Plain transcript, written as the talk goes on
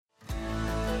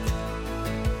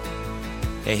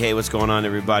Hey, what's going on,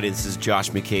 everybody? This is Josh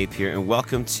McCabe here, and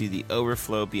welcome to the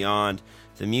Overflow Beyond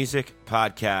the Music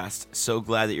podcast. So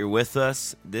glad that you're with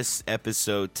us. This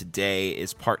episode today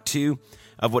is part two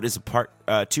of what is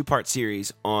a two-part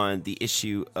series on the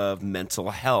issue of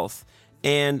mental health.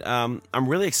 And I'm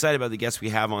really excited about the guests we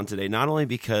have on today, not only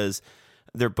because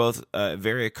they're both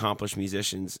very accomplished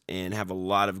musicians and have a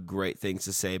lot of great things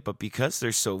to say, but because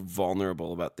they're so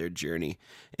vulnerable about their journey.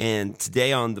 And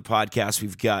today on the podcast,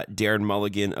 we've got Darren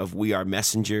Mulligan of We Are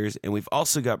Messengers, and we've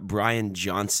also got Brian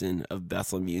Johnson of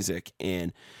Bethel Music.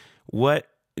 And what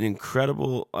an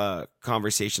incredible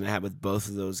conversation I had with both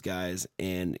of those guys,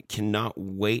 and cannot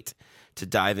wait to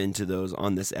dive into those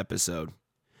on this episode.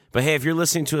 But hey, if you're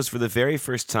listening to us for the very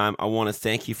first time, I want to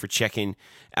thank you for checking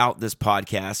out this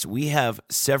podcast. We have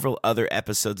several other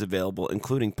episodes available,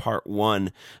 including part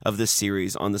one of this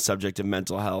series on the subject of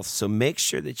mental health. So make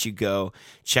sure that you go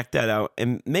check that out,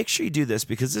 and make sure you do this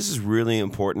because this is really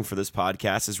important for this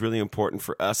podcast. It's really important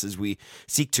for us as we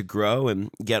seek to grow and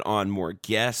get on more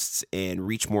guests and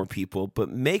reach more people. But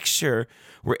make sure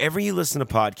wherever you listen to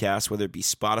podcasts, whether it be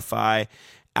Spotify,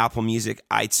 Apple Music,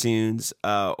 iTunes,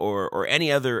 or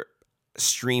any other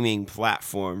streaming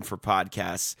platform for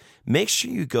podcasts, make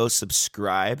sure you go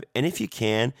subscribe. And if you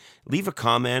can, leave a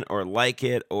comment or like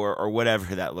it or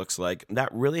whatever that looks like. That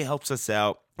really helps us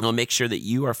out. It'll make sure that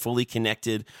you are fully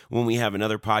connected when we have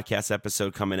another podcast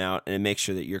episode coming out, and make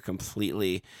sure that you're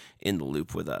completely in the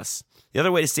loop with us. The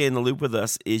other way to stay in the loop with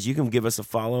us is you can give us a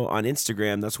follow on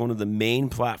Instagram. That's one of the main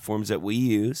platforms that we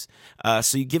use.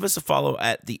 So you give us a follow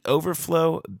at The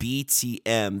Overflow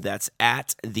BTM. That's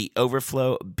at The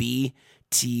Overflow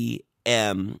BTM.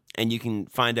 And you can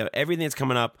find out everything that's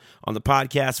coming up on the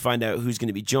podcast, find out who's going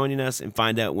to be joining us, and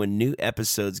find out when new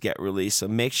episodes get released. So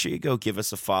make sure you go give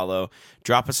us a follow,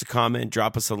 drop us a comment,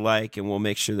 drop us a like, and we'll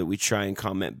make sure that we try and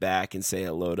comment back and say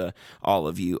hello to all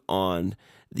of you on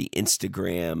the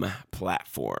Instagram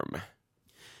platform.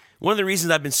 One of the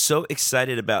reasons I've been so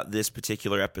excited about this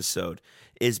particular episode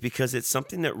is because it's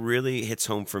something that really hits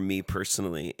home for me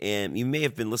personally. And you may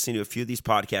have been listening to a few of these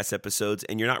podcast episodes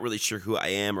and you're not really sure who I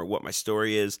am or what my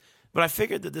story is, but I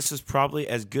figured that this was probably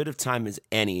as good of time as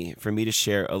any for me to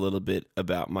share a little bit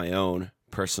about my own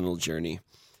personal journey.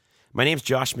 My name's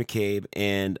Josh McCabe,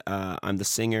 and I'm the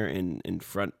singer and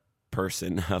front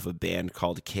person of a band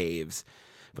called Caves.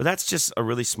 But that's just a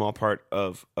really small part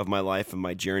of my life and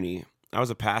my journey. I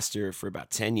was a pastor for about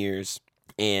 10 years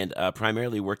and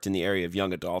primarily worked in the area of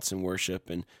young adults and worship.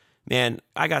 And man,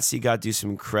 I got to see God do some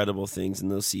incredible things in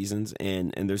those seasons.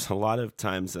 And there's a lot of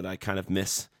times that I kind of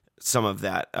miss some of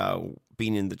that,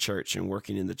 being in the church and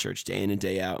working in the church day in and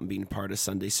day out and being part of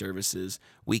Sunday services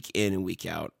week in and week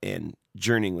out and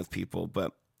journeying with people.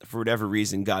 But for whatever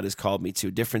reason, God has called me to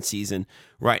a different season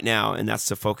right now, and that's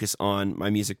to focus on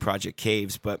my music project,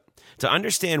 Caves. But to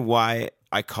understand why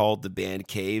I called the band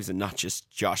Caves and not just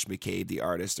Josh McCabe, the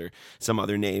artist, or some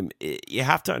other name, you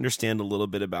have to understand a little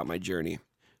bit about my journey.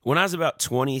 When I was about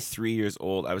 23 years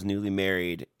old, I was newly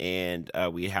married, and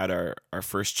we had our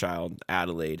first child,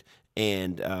 Adelaide,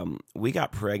 and we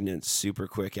got pregnant super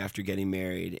quick after getting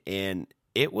married, and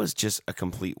it was just a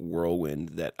complete whirlwind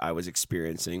that I was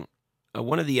experiencing.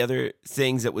 One of the other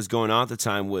things that was going on at the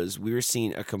time was we were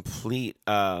seeing a complete,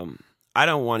 I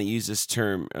don't want to use this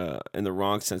term in the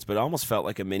wrong sense, but it almost felt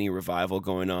like a mini revival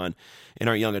going on in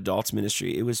our young adults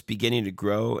ministry. It was beginning to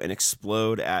grow and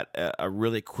explode at a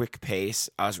really quick pace.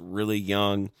 I was really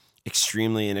young,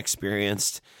 extremely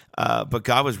inexperienced, but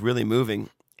God was really moving.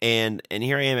 And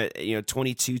here I am at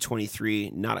 22,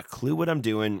 23, not a clue what I'm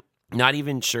doing, not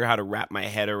even sure how to wrap my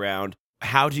head around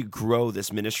how to grow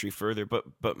this ministry further.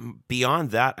 But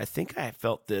beyond that, I think I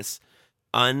felt this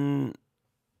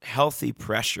unhealthy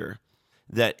pressure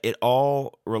that it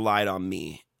all relied on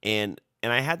me. And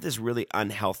I had this really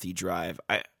unhealthy drive.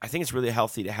 I think it's really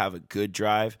healthy to have a good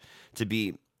drive, to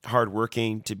be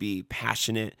hardworking, to be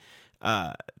passionate,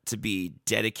 to be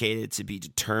dedicated, to be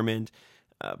determined.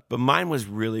 But mine was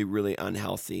really, really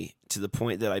unhealthy to the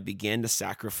point that I began to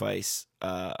sacrifice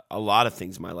a lot of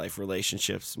things in my life,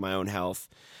 relationships, my own health,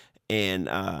 and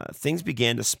things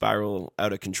began to spiral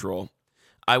out of control.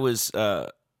 I was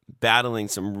battling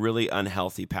some really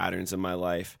unhealthy patterns in my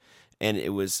life, and it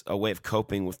was a way of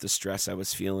coping with the stress I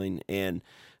was feeling, and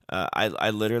I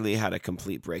literally had a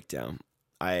complete breakdown.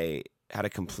 I had a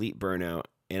complete burnout,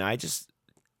 and I just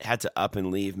had to up and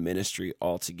leave ministry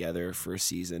altogether for a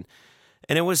season.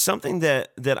 And it was something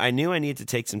that I knew I needed to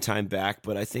take some time back,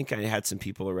 but I think I had some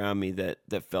people around me that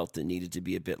felt it needed to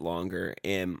be a bit longer.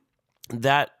 And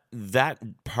that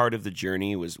part of the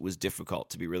journey was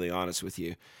difficult, to be really honest with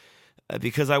you,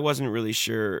 because I wasn't really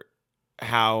sure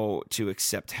how to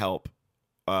accept help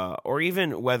or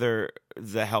even whether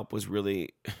the help was really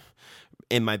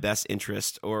in my best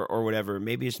interest or whatever.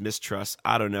 Maybe it's mistrust.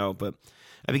 I don't know. But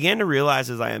I began to realize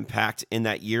as I unpacked in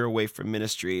that year away from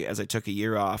ministry, as I took a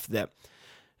year off, that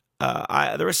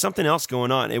there was something else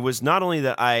going on. It was not only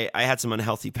that I had some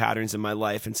unhealthy patterns in my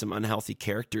life and some unhealthy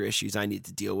character issues I need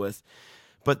to deal with,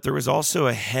 but there was also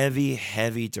a heavy,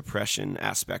 heavy depression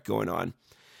aspect going on.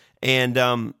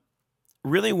 And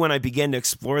really, when I began to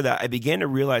explore that, I began to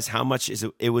realize how much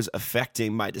it was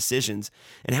affecting my decisions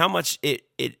and how much it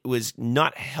was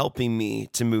not helping me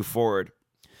to move forward.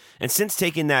 And since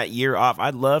taking that year off,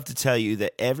 I'd love to tell you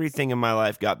that everything in my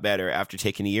life got better after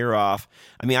taking a year off.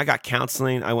 I mean, I got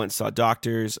counseling, I went and saw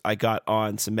doctors, I got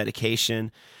on some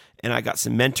medication, and I got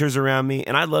some mentors around me.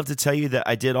 And I'd love to tell you that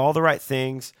I did all the right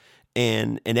things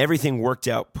and everything worked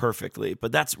out perfectly.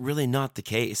 But that's really not the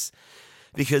case,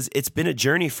 because it's been a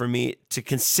journey for me to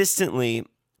consistently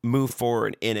move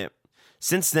forward in it.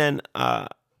 Since then, I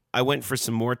went for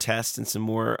some more tests and some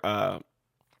more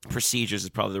procedures is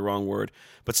probably the wrong word,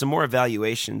 but some more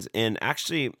evaluations, and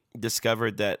actually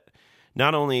discovered that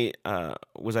not only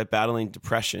was I battling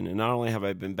depression, and not only have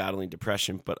I been battling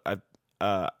depression, but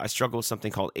I struggle with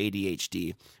something called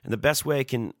ADHD. And the best way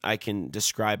I can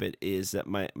describe it is that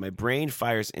my brain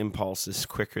fires impulses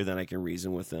quicker than I can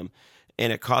reason with them,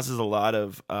 and it causes a lot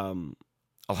of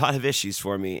issues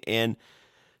for me. And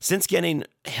since getting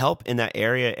help in that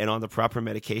area and on the proper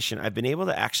medication, I've been able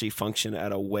to actually function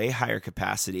at a way higher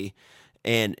capacity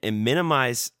and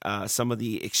minimize some of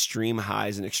the extreme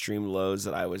highs and extreme lows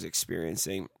that I was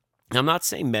experiencing. Now, I'm not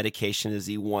saying medication is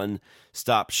the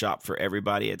one-stop shop for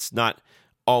everybody. It's not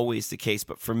always the case,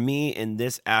 but for me in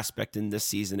this aspect, in this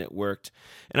season, it worked.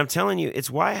 And I'm telling you, it's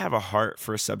why I have a heart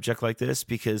for a subject like this,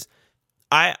 because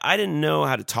I didn't know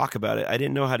how to talk about it. I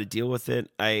didn't know how to deal with it.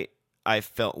 I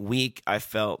felt weak. I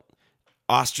felt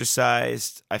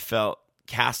ostracized. I felt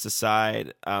cast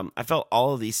aside. I felt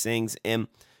all of these things. And,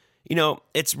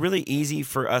 it's really easy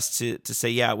for us to say,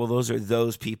 yeah, well, those are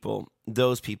those people.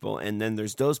 And then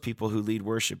there's those people who lead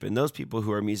worship, and those people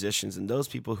who are musicians, and those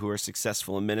people who are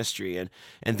successful in ministry,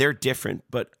 and they're different.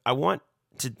 But I wanted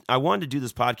to do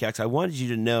this podcast. I wanted you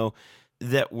to know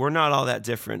that we're not all that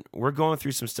different. We're going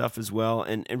through some stuff as well.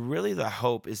 And really the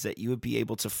hope is that you would be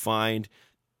able to find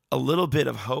a little bit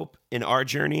of hope in our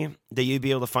journey, that you'd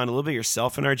be able to find a little bit of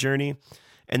yourself in our journey,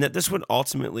 and that this would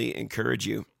ultimately encourage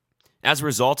you. As a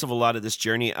result of a lot of this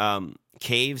journey,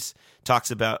 Caves talks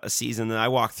about a season that I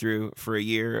walked through for a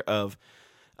year of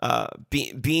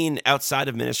being outside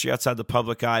of ministry, outside the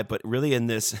public eye, but really in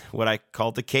this, what I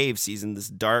call the cave season, this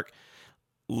dark,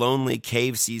 lonely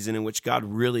cave season in which God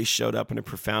really showed up in a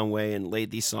profound way and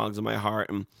laid these songs on my heart.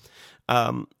 And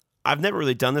I've never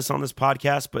really done this on this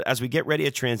podcast, but as we get ready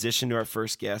to transition to our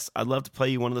first guest, I'd love to play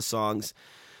you one of the songs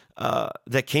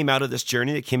that came out of this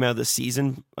journey, that came out of this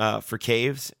season for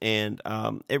Caves. And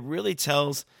it really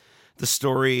tells the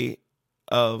story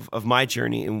of my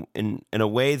journey in a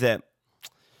way that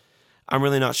I'm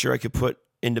really not sure I could put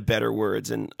into better words.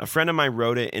 And a friend of mine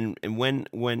wrote it, and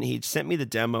when he sent me the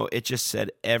demo, it just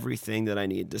said everything that I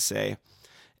needed to say.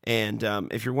 And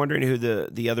if you're wondering who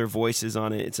the other voice is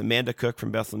on it, it's Amanda Cook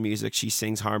from Bethel Music. She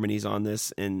sings harmonies on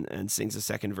this and sings the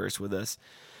second verse with us.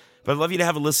 But I'd love you to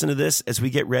have a listen to this as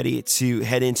we get ready to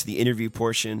head into the interview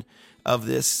portion of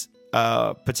this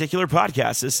particular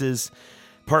podcast. This is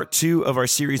part 2 of our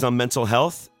series on mental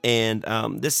health, and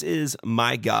this is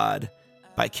My God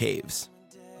by Caves.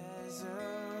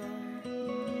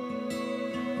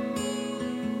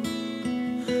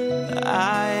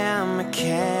 I am a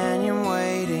canyon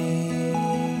waiting.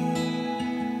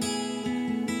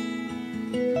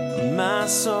 My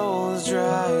soul's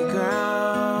dry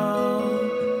ground,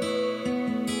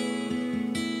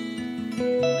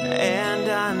 and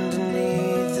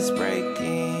underneath is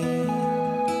breaking.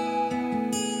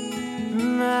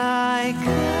 My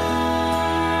God,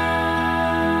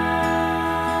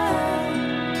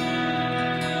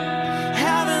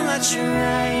 haven't let your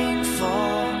rain fall.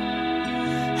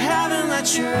 Haven't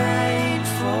let your rain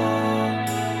fall,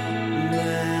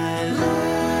 my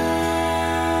love.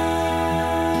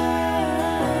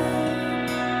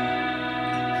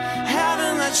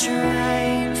 Haven't let your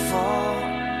rain fall.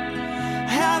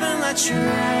 Haven't let your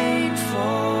rain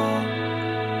fall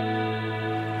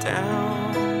down.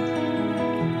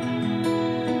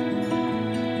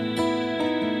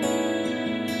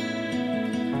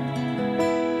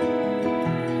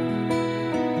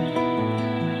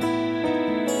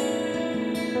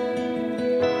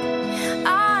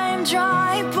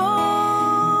 Dry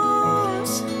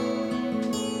bones,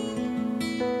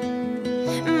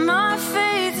 my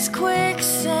faith is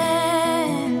quicksand.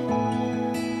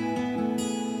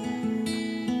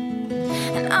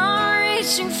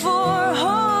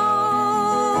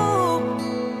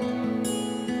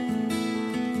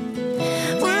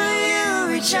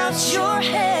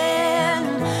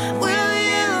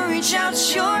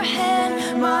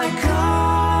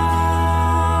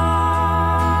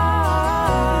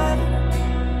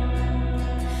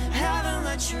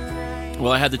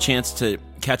 Well, I had the chance to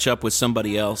catch up with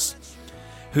somebody else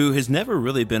who has never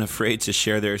really been afraid to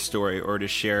share their story or to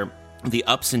share the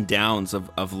ups and downs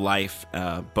of life,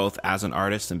 both as an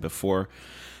artist and before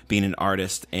being an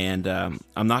artist. And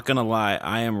I'm not going to lie,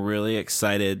 I am really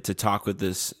excited to talk with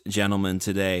this gentleman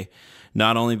today,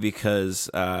 not only because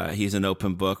he's an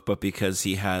open book, but because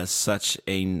he has such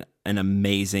an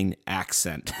amazing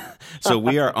accent. So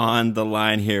we are on the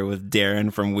line here with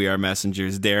Darren from We Are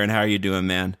Messengers. Darren, how are you doing,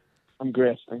 man? I'm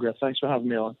great. Thanks for having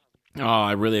me on. Oh,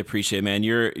 I really appreciate it, man.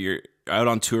 You're out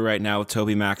on tour right now with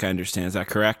Toby Mac, I understand. Is that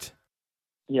correct?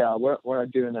 Yeah, we're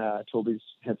doing Toby's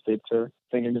Head State tour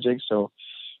thingamajig. So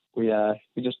we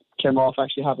just came off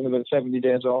actually having about 70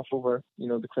 days off over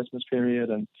the Christmas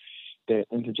period and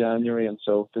into January, and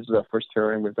so this is our first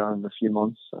touring we've done in a few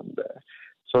months, and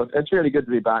so it's really good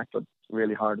to be back, but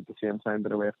really hard at the same time,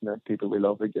 but away from the people we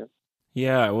love again.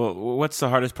 Yeah. Well, what's the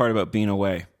hardest part about being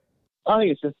away? I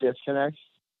think it's just disconnect.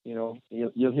 You'll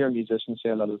hear musicians say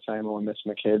a lot of the time, "Oh, I miss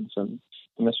my kids and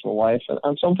I miss my wife,"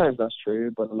 and sometimes that's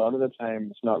true, but a lot of the time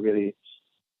that's not really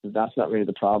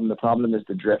the problem. The problem is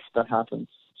the drift that happens.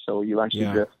 So you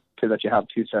actually drift to that you have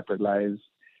two separate lives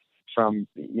from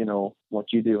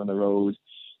what you do on the road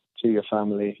to your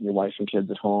family, your wife and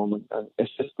kids at home, and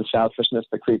it's just the selfishness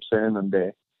that creeps in and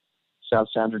the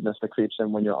self-centeredness that creeps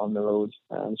in when you're on the road.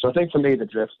 So I think for me the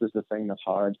drift is the thing that's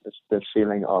hard. It's the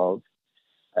feeling of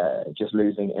just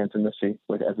losing intimacy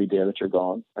with every day that you're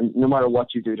gone, and no matter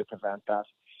what you do to prevent that,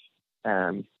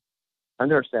 and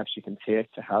there are steps you can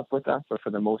take to help with that, but for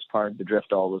the most part the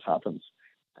drift always happens,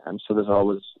 and so there's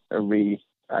always a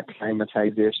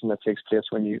acclimatization that takes place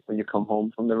when you come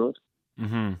home from the road.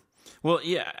 Mm-hmm. Well,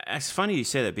 yeah, it's funny you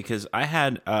say that, because I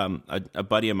had a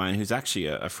buddy of mine who's actually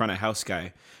a front of house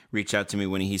guy reach out to me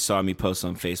when he saw me post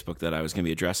on Facebook that I was going to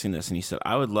be addressing this, and he said,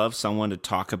 I would love someone to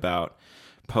talk about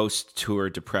post-tour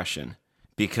depression,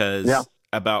 because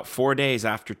about 4 days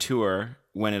after tour,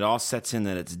 when it all sets in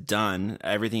that it's done,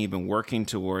 everything you've been working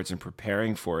towards and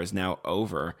preparing for is now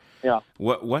over. Yeah.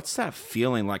 What's that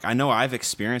feeling like? I know I've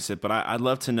experienced it, but I'd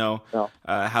love to know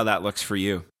how that looks for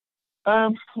you.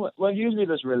 Well, usually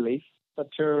there's relief that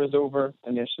tour is over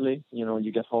initially.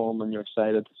 You get home and you're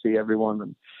excited to see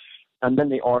everyone, and then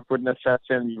the awkwardness sets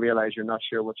in. You realize you're not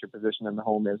sure what your position in the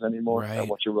home is anymore, right, or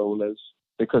what your role is,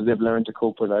 because they've learned to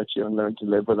cope without you and learned to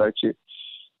live without you.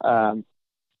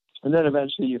 And then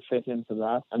eventually you fit into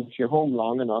that. And if you're home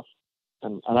long enough,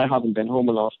 and I haven't been home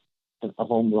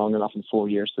long enough in 4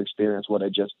 years to experience what I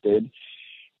just did.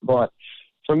 But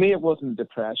for me, it wasn't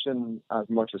depression as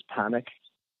much as panic.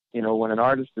 When an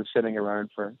artist is sitting around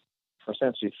for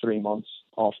essentially 3 months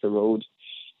off the road,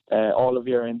 all of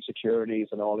your insecurities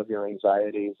and all of your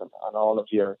anxieties and all of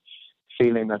your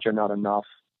feeling that you're not enough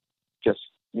just,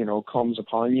 comes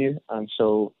upon you. And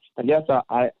so, I guess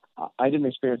I didn't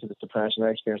experience it as depression. I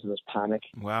experienced it as panic.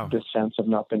 Wow. This sense of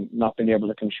not being able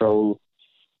to control,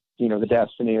 the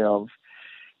destiny of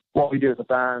what we do as a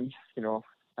band,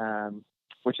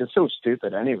 which is so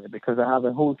stupid anyway, because I have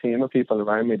a whole team of people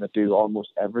around me that do almost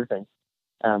everything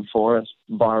for us,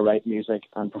 bar write music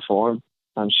and perform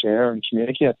and share and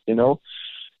communicate,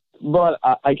 But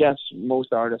I guess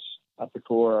most artists at the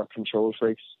core are control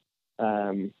freaks,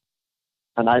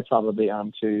 and I probably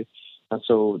am too. And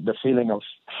so the feeling of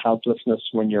helplessness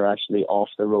when you're actually off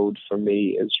the road for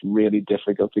me is really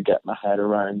difficult to get my head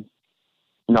around,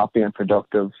 not being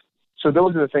productive. So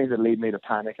those are the things that lead me to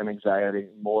panic and anxiety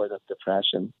more than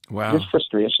depression. Wow. Just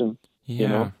frustration,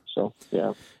 So,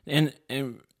 yeah. And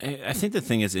I think the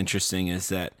thing that's interesting is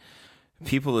that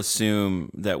people assume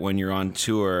that when you're on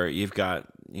tour, you've got,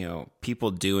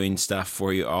 people doing stuff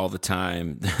for you all the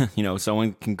time.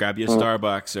 Someone can grab you a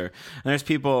Starbucks, and there's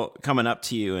people coming up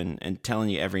to you and telling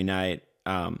you every night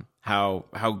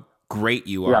how great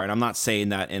you are. And I'm not saying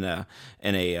that in a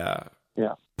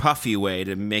puffy way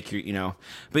to make your,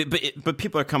 but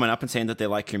people are coming up and saying that they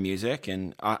like your music.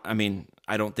 And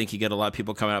I don't think you get a lot of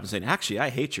people coming up and saying, actually, I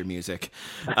hate your music.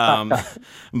 But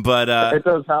it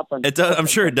does happen. I'm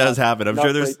sure it does happen. I'm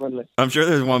sure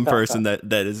there's one person that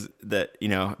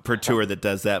per tour that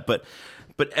does that. But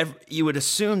you would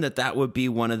assume that would be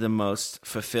one of the most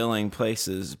fulfilling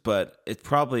places, but it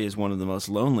probably is one of the most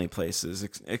lonely places.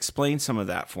 Explain some of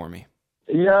that for me.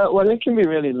 Yeah, well, it can be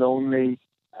really lonely.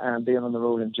 Being on the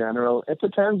road in general. It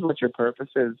depends what your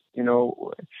purpose is.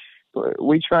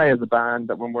 We try as a band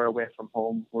that when we're away from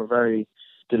home, we're very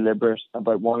deliberate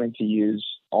about wanting to use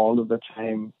all of the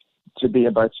time to be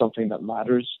about something that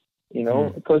matters,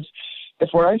 because if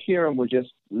we're out here and we're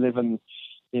just living,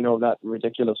 that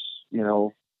ridiculous,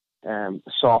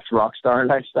 soft rock star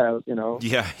lifestyle,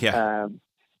 Yeah.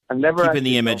 and never keeping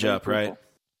the image up, right?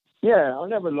 Yeah, or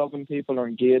never loving people or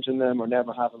engaging them or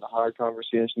never having the hard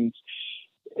conversations.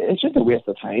 It's just a waste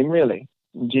of time, really.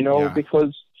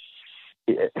 Because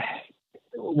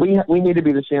we need to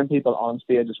be the same people on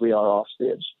stage as we are off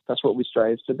stage. That's what we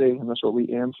strive to be, and that's what we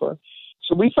aim for.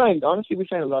 So we find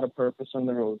a lot of purpose on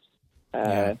the road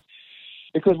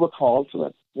because we're called to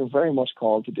it. We're very much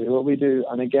called to do what we do.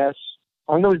 And I guess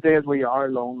on those days where you are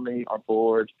lonely or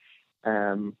bored,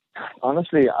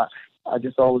 honestly, I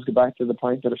just always go back to the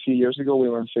point that a few years ago we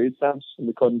were on food stamps and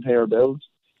we couldn't pay our bills.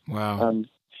 Wow. And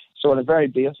so on a very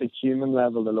basic human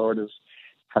level, the Lord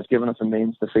has given us a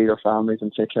means to feed our families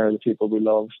and take care of the people we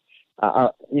love.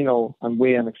 And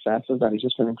way in excess of that, He's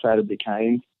just been incredibly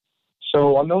kind.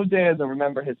 So on those days, I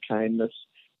remember His kindness.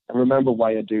 I remember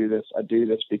why I do this. I do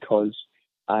this because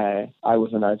I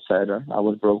was an outsider. I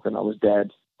was broken. I was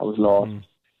dead. I was lost.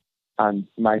 And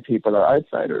my people are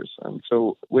outsiders. And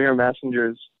so we are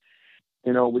messengers.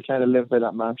 We kind of live by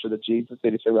that mantra that Jesus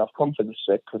did. He said, well, I've come for the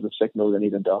sick because the sick know they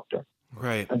need a doctor.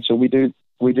 Right. And so we do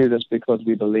this because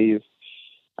we believe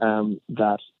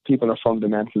that people are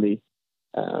fundamentally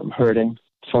hurting,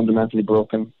 fundamentally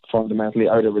broken, fundamentally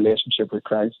out of relationship with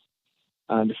Christ.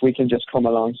 And if we can just come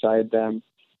alongside them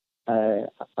and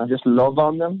just love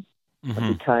on them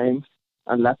and be kind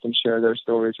and let them share their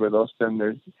stories with us, then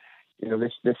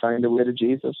they find a way to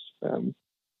Jesus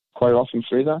quite often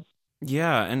through that.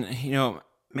 Yeah, and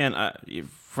man,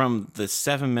 from the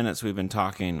 7 minutes we've been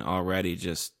talking already,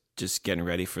 just getting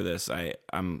ready for this,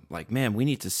 I'm like, man, we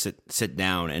need to sit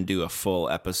down and do a full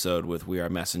episode with We Are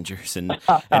Messengers, and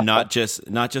not just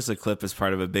a clip as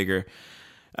part of a bigger.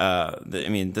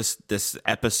 This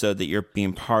episode that you're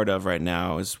being part of right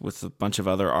now is with a bunch of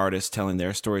other artists telling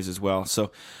their stories as well.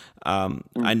 So,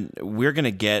 we are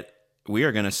going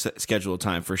to schedule a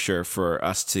time for sure for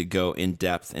us to go in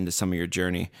depth into some of your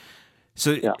journey.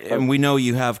 So, and we know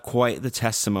you have quite the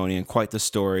testimony and quite the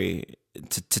story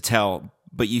to tell,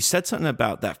 but you said something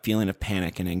about that feeling of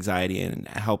panic and anxiety and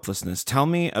helplessness. Tell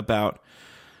me about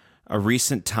a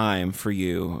recent time for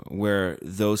you where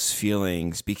those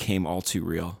feelings became all too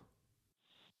real.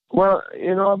 Well,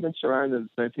 I've been surrounded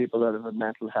by people that have had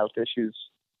mental health issues,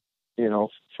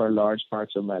 for large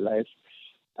parts of my life.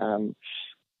 And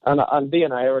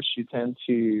being Irish, you tend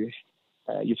to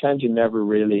never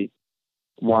really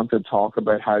want to talk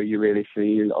about how you really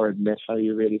feel or admit how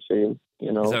you really feel.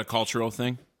 Is that a cultural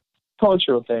thing?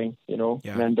 Cultural thing,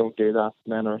 Yeah. Men don't do that.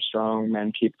 Men are strong.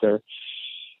 Men keep their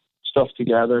stuff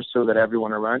together so that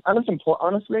everyone around. And it's important,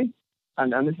 honestly.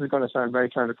 And this is going to sound very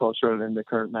countercultural in the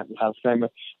current mental health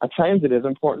climate. At times, it is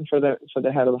important for the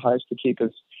head of the house to keep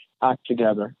his act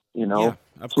together. Yeah,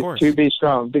 of course, to be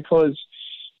strong because.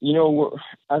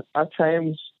 At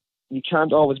times you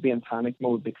can't always be in panic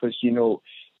mode because,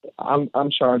 I'm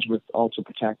charged with also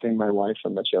protecting my wife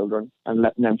and my children and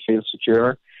letting them feel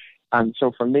secure. And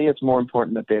so for me, it's more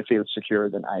important that they feel secure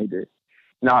than I do.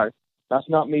 Now, that's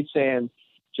not me saying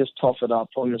just tough it up,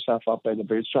 pull yourself up by the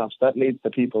bootstraps. That leads to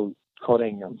people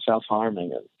cutting and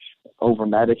self-harming and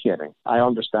over-medicating. I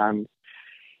understand.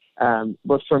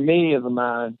 But for me as a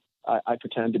man, I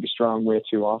pretend to be strong way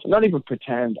too often. Not even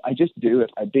pretend. I just do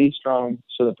it. I be strong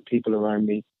so that the people around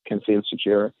me can feel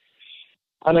secure.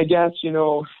 And I guess,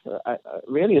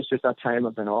 really it's just that time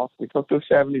I've been off. We took those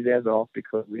 70 days off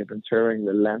because we had been touring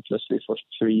relentlessly for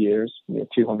 3 years. We had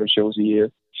 200 shows a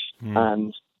year.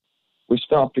 And we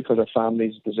stopped because our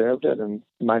families deserved it. And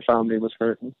my family was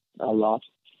hurting a lot.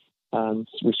 And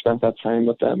we spent that time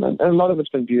with them. And a lot of it's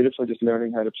been beautiful, just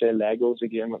learning how to play Legos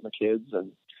again with my kids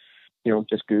and,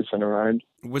 just goofing around.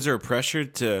 Was there a pressure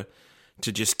to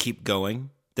just keep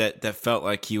going that felt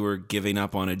like you were giving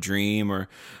up on a dream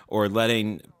or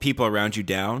letting people around you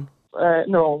down?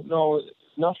 No,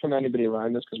 not from anybody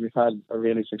around us because we've had a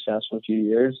really successful few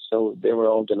years. So they were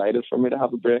all delighted for me to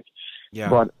have a break. Yeah.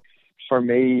 But for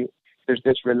me, there's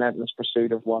this relentless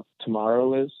pursuit of what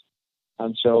tomorrow is.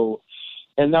 And so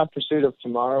in that pursuit of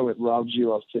tomorrow, it robs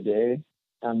you of today.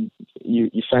 And you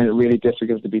find it really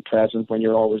difficult to be present when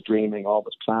you're always dreaming,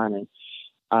 always planning.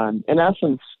 And in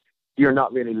essence, you're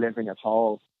not really living at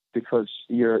all because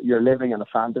you're living in a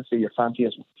fantasy. Your fantasy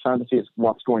is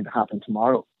what's going to happen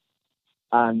tomorrow.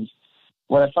 And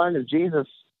what I find is Jesus,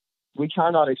 we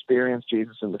cannot experience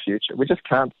Jesus in the future. We just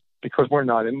can't because we're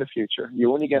not in the future.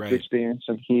 You only get to experience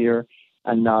him here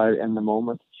and now in the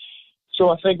moment. So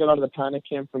I think a lot of the panic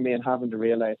came from me and having to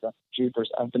realize that,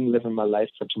 jeepers, I've been living my life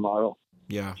for tomorrow.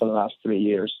 Yeah. For the last 3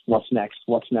 years. What's next?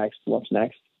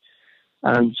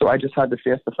 And so I just had to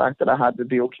face the fact that I had to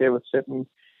be okay with sitting,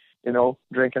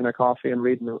 drinking a coffee and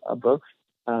reading a book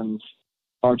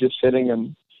or just sitting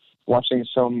and watching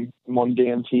some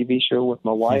mundane TV show with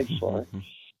my wife or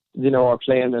or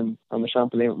playing on the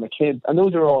trampoline with my kids. And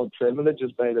those are all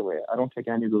privileges, by the way. I don't take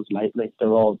any of those lightly. They're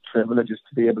all privileges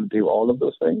to be able to do all of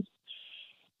those things.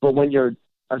 But when you're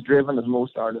as driven as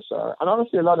most artists are, and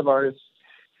honestly, a lot of artists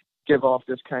give off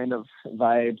this kind of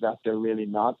vibe that they're really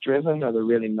not driven, or they're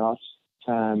really not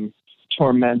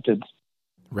tormented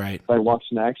right by what's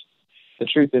next. The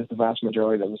truth is the vast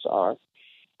majority of us are.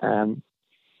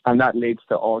 And that leads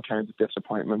to all kinds of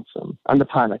disappointments and the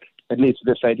panic. It leads to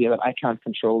this idea that I can't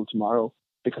control tomorrow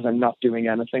because I'm not doing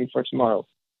anything for tomorrow.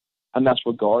 And that's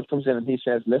where God comes in and he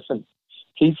says, listen,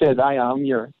 he says, I am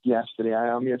your yesterday,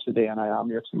 I am your today, and I am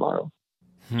your tomorrow.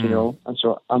 And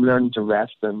so I'm learning to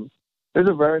rest. And there's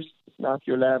a verse,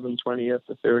 Matthew 11, 28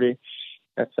 to 30.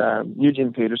 It's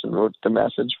Eugene Peterson wrote the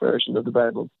Message version of the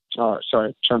Bible.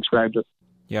 Transcribed it.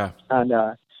 Yeah. And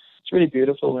it's really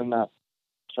beautiful in that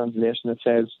translation. It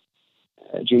says,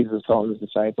 Jesus told his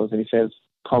disciples, and he says,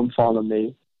 come follow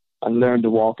me and learn to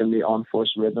walk in the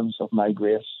unforced rhythms of my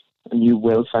grace, and you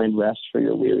will find rest for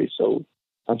your weary soul.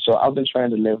 And so I've been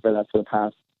trying to live by that for the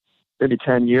past maybe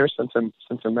 10 years since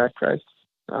I met Christ.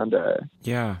 And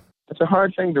it's a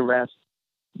hard thing to rest,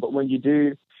 but when you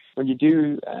do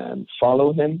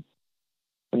follow him,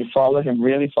 when you follow him,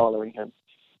 really following him,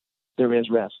 there is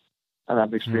rest. And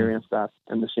I've experienced that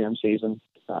in the same season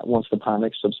once the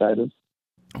panic subsided.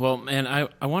 Well, man,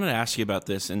 I wanted to ask you about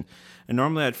this, and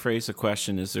normally I'd phrase the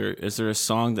question: Is there a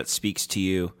song that speaks to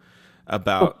you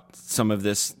about some of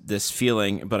this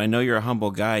feeling? But I know you're a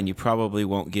humble guy, and you probably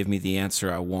won't give me the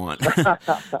answer I want,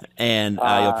 and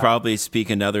you'll probably speak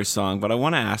another song. But I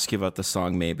want to ask you about the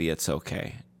song "Maybe It's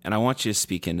Okay," and I want you to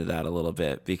speak into that a little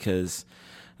bit because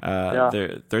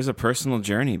there's a personal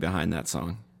journey behind that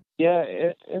song. Yeah,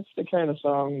 it's the kind of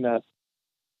song that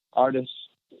artists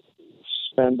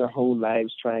spend their whole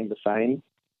lives trying to find.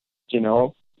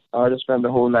 Artists spend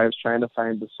their whole lives trying to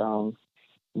find the song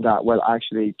that will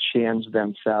actually change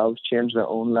themselves, change their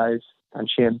own lives, and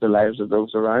change the lives of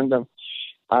those around them.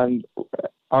 And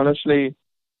honestly,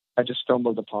 I just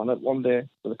stumbled upon it one day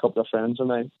with a couple of friends of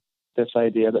mine, this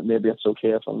idea that maybe it's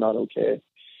okay if I'm not okay.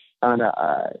 And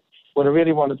what I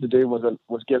really wanted to do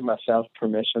was give myself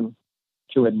permission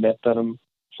to admit that I'm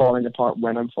falling apart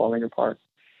when I'm falling apart,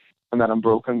 and that I'm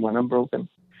broken when I'm broken.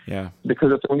 Yeah.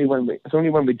 Because it's only when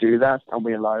we do that and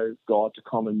we allow God to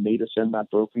come and meet us in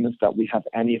that brokenness that we have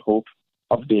any hope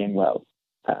of being well.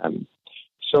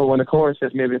 So when the chorus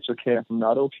says maybe it's okay if I'm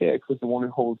not okay, because the one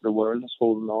who holds the world is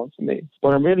holding on to me,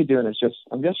 what I'm really doing is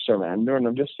I'm just surrendering.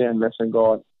 I'm just saying, listen,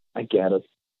 God, I get it.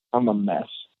 I'm a mess,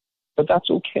 but that's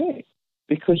okay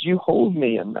because you hold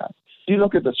me in that. You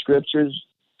look at the scriptures.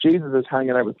 Jesus is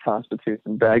hanging out with prostitutes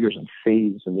and beggars and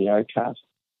thieves and the outcast,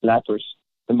 lepers,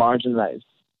 the marginalized.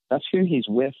 That's who he's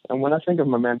with. And when I think of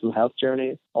my mental health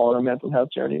journey, all our mental health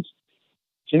journeys,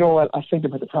 do you know what? I think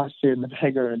about the prostitute and the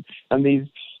beggar and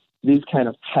these kind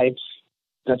of types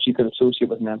that you could associate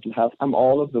with mental health. I'm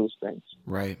all of those things.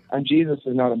 Right. And Jesus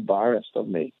is not embarrassed of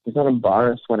me. He's not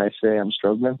embarrassed when I say I'm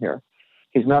struggling here.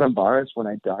 He's not embarrassed when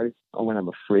I doubt or when I'm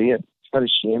afraid. He's not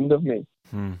ashamed of me.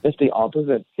 It's the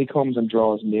opposite. He comes and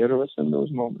draws near to us in those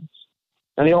moments.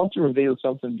 And he also reveals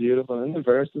something beautiful. In the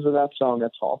verses of that song, I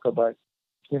talk about,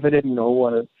 if I didn't know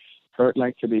what it hurt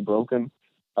like to be broken,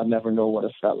 I'd never know what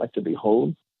it felt like to be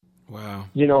whole. Wow.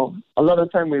 A lot of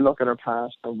the time we look at our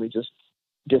past and we just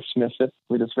dismiss it.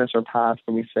 We dismiss our past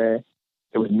and we say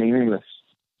it was meaningless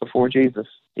before Jesus,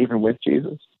 even with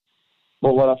Jesus.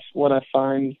 But what I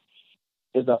find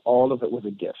is that all of it was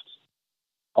a gift.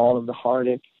 All of the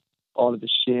heartache, all of the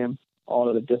shame, all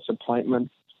of the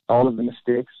disappointment, all of the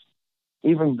mistakes,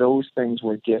 even those things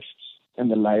were gifts in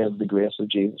the light of the grace of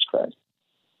Jesus Christ,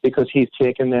 because he's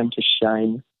taken them to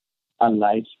shine a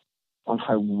light on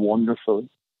how wonderful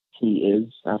he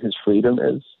is and his freedom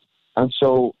is. And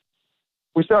so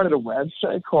we started a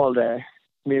website called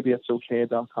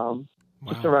maybeitsokay.com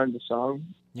just around the song.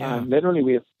 Yeah. And literally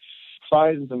we have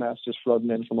thousands of messages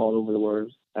flooding in from all over the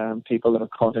world. People that are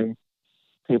cutting,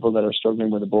 people that are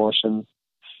struggling with abortion,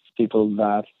 people that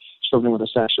are struggling with their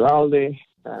sexuality,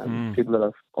 people that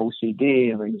have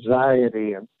OCD and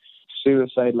anxiety and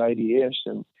suicidal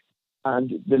ideation.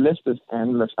 And the list is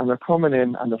endless. And they're coming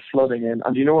in and they're flooding in.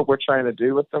 And do you know what we're trying to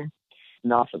do with them?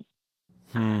 Nothing.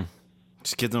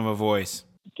 Just give them a voice.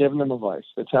 Giving them a voice.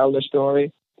 They tell their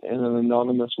story in an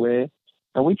anonymous way.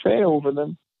 And we pray over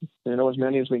them, as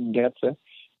many as we can get to.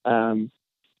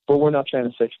 But we're not trying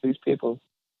to fix these people.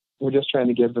 We're just trying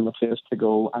to give them a place to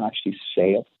go and actually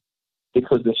say it.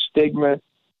 Because the stigma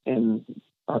in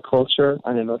our culture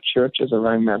and in our churches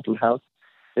around mental health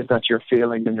is that you're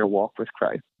failing in your walk with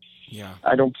Christ. Yeah.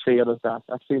 I don't see it as that.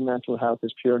 I see mental health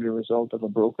as purely a result of a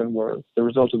broken world, the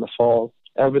result of the fall,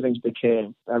 everything's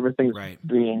decaying, everything's Right.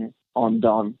 being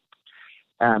undone,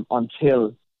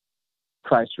 until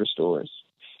Christ restores.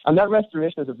 And that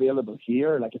restoration is available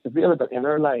here, like it's available in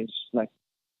our lives, like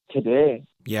today.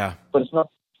 Yeah. But it's not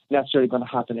necessarily going to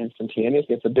happen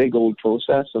instantaneously. It's a big old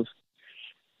process of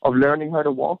learning how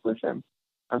to walk with Him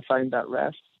and find that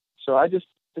rest. So I just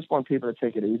want people to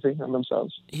take it easy on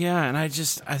themselves. Yeah, and I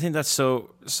think that's so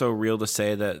real to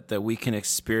say that we can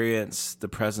experience the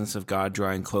presence of God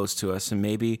drawing close to us, and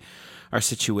maybe our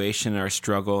situation, our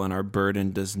struggle, and our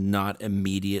burden does not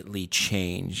immediately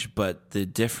change. But the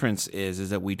difference is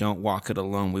that we don't walk it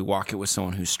alone. We walk it with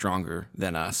someone who's stronger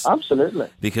than us. Absolutely.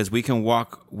 Because we can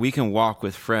walk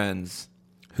with friends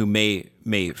who may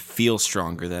feel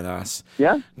stronger than us.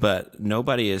 Yeah. But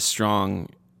nobody is strong.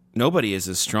 Nobody is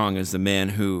as strong as the man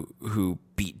who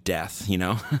beat death, you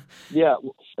know? Yeah,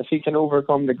 if he can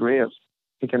overcome the grave,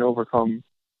 he can overcome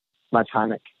my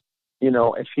panic. You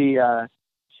know, if he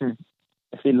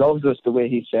loves us the way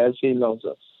he says he loves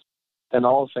us, then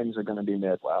all things are going to be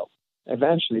made well.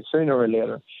 Eventually, sooner or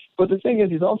later. But the thing is,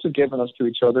 he's also given us to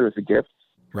each other as a gift.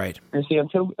 Right. And see,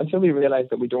 until we realize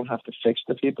that we don't have to fix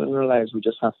the people in our lives, we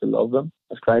just have to love them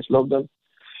as Christ loved them,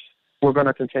 we're going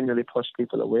to continually push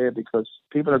people away, because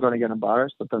people are going to get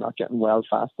embarrassed that they're not getting well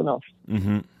fast enough.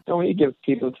 Mm-hmm. So we give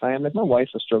people time. Like my wife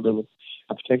has struggled with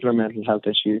a particular mental health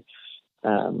issue.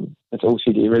 It's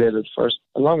OCD related first.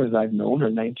 As long as I've known her,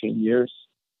 19 years,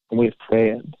 and we've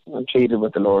prayed and pleaded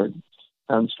with the Lord,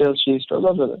 and still she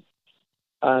struggles with it.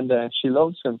 And she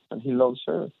loves Him, and He loves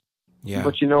her. Yeah.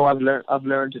 But you know, I've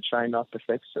learned to try not to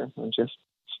fix her and just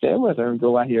stay with her and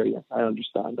go, I hear you, I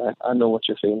understand, I know what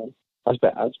you're feeling, as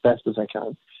best as I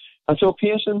can. And so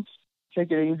patience,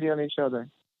 take it easy on each other,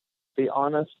 be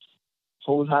honest,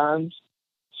 hold hands,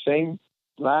 sing,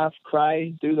 laugh,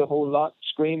 cry, do the whole lot,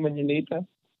 scream when you need to,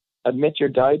 admit your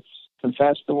doubts,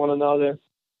 confess to one another,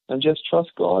 and just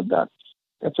trust God that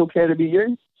it's okay to be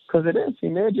you, because it is. He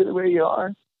made you the way you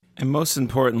are. And most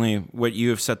importantly, what you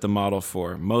have set the model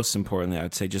for, most importantly, I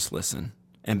would say just listen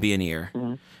and be an ear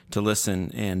to listen.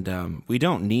 And we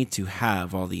don't need to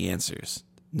have all the answers.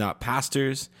 Not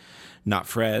pastors, not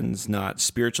friends, not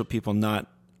spiritual people, not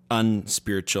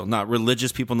unspiritual, not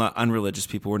religious people, not unreligious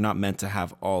people. We're not meant to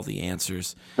have all the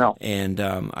answers. No. And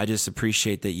I just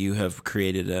appreciate that you have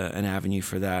created an avenue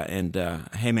for that. And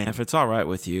hey, man, if it's all right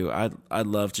with you, I'd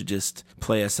love to just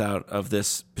play us out of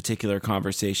this particular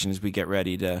conversation as we get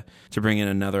ready to bring in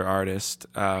another artist.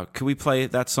 Could we play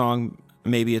that song,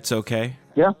 Maybe It's Okay?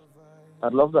 Yeah,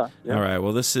 I'd love that. Yeah. All right.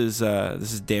 Well, this is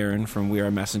Darren from We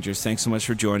Are Messengers. Thanks so much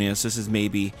for joining us. This is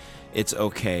Maybe It's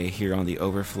Okay here on the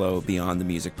Overflow Beyond the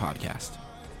Music podcast.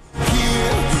 In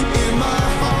my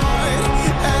heart,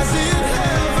 as in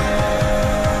heaven.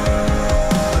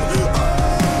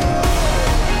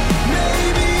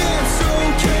 Maybe it's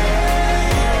okay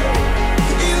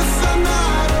if I'm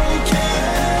not okay.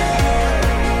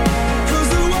 'Cause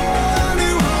the one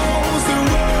who holds the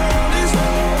world is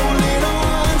holding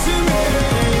on to me.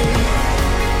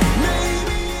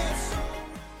 Maybe it's okay.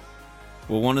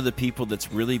 Well, one of the people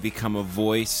that's really become a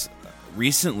voice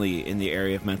recently in the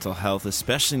area of mental health,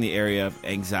 especially in the area of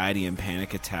anxiety and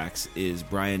panic attacks, is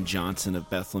Brian Johnson of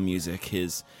Bethel Music.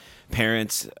 His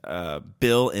parents,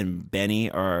 Bill and Benny,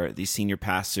 are the senior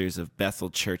pastors of Bethel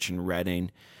Church in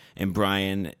Redding, and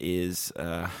Brian is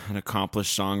an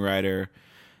accomplished songwriter,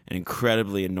 an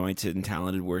incredibly anointed and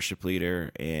talented worship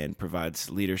leader, and provides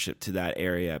leadership to that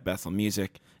area at Bethel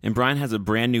Music. And Brian has a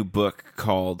brand new book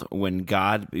called When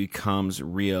God Becomes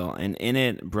Real. And in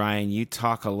it, Brian, you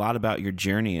talk a lot about your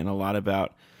journey and a lot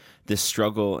about this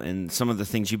struggle and some of the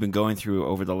things you've been going through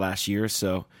over the last year or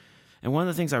so. And one of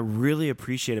the things I really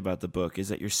appreciate about the book is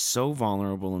that you're so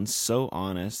vulnerable and so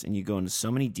honest, and you go into so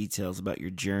many details about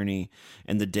your journey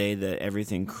and the day that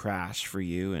everything crashed for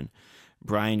you. And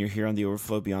Brian, you're here on the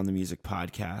Overflow Beyond the Music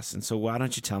podcast. And so why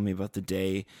don't you tell me about the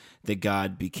day that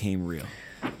God became real?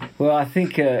 Well, I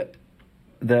think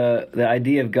the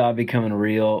idea of God becoming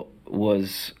real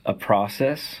was a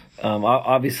process.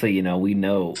 Obviously, you know, we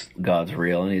know God's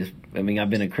real, and I've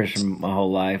been a Christian my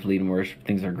whole life, leading worship,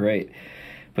 things are great.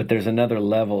 But there's another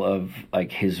level of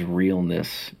like His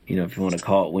realness, you know, if you want to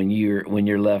call it, when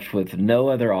you're left with no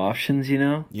other options, you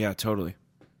know. Yeah, totally.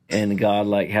 And God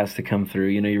like has to come through.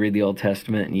 You know, you read the Old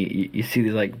Testament and you see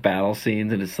these like battle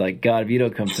scenes, and it's like, God, if you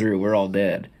don't come through, we're all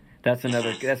dead. That's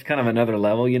kind of another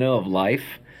level, you know, of life.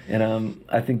 And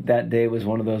I think that day was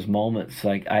one of those moments.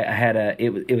 Like I had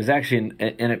it was actually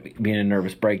ended up being a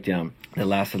nervous breakdown that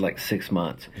lasted like 6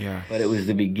 months. Yeah. But it was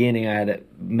the beginning. I had a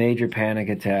major panic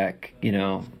attack. You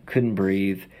know, couldn't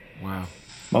breathe. Wow.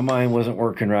 My mind wasn't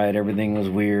working right. Everything was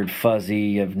weird,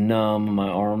 fuzzy, of numb. My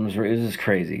arms were, it was just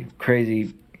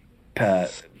crazy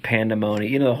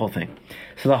pandemonium, you know, the whole thing.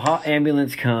 So the hot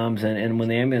ambulance comes, and when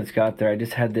the ambulance got there, I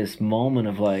just had this moment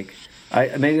of like,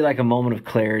 maybe like a moment of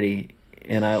clarity.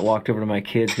 And I walked over to my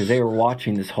kids because they were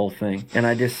watching this whole thing. And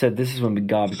I just said, this is when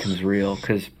God becomes real,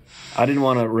 because I didn't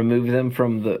want to remove them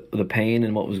from the pain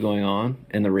and what was going on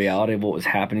and the reality of what was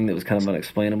happening that was kind of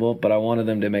unexplainable. But I wanted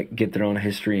them to get their own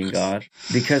history in God,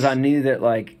 because I knew that,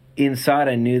 like, inside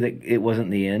I knew that it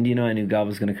wasn't the end. You know, I knew God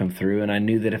was going to come through. And I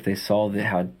knew that if they saw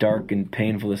how dark and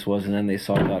painful this was, and then they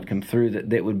saw God come through,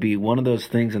 that it would be one of those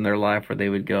things in their life where they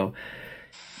would go,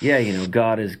 yeah, you know,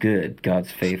 God is good. God's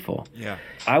faithful. Yeah.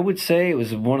 I would say it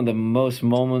was one of the most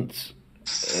moments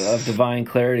of divine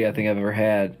clarity I think I've ever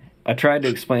had. I tried to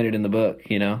explain it in the book,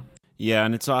 you know? Yeah,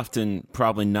 and it's often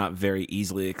probably not very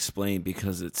easily explained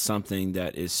because it's something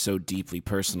that is so deeply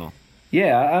personal.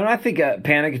 Yeah, and I think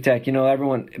panic attack, you know,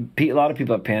 a lot of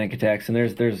people have panic attacks, and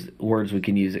there's words we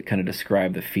can use that kind of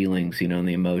describe the feelings, you know, and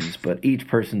the emotions, but each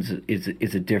person's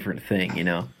is a different thing, you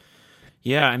know?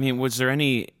 Yeah, I mean, was there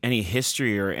any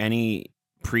history or any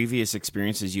previous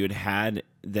experiences you had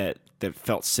that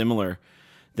felt similar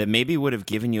that maybe would have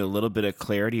given you a little bit of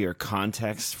clarity or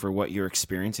context for what you're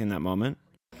experiencing in that moment?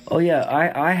 Oh, yeah,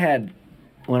 I had,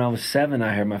 when I was 7,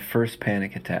 I had my first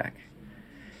panic attack.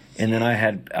 And then I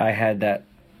had that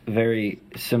very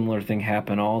similar thing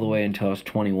happen all the way until I was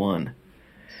 21.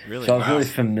 Really? So I was really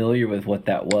familiar with what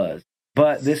that was.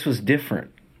 But this was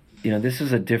different. You know, this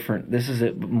is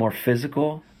a more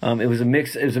physical. It was a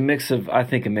mix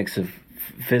of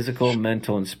physical,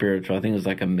 mental, and spiritual. I think it was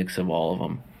like a mix of all of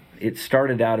them. It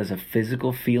started out as a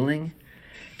physical feeling,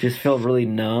 just felt really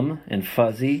numb and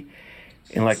fuzzy,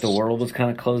 and like the world was kind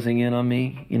of closing in on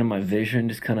me. You know, my vision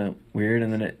just kind of weird,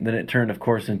 and then it turned, of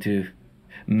course, into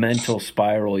mental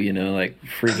spiral. You know, like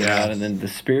freaking out, and then the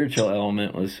spiritual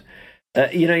element was.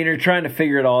 You know, you're trying to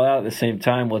figure it all out at the same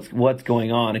time. What's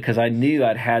going on? Because I knew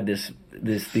I'd had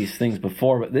these things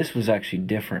before, but this was actually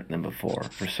different than before.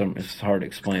 It's hard to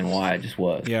explain why. It just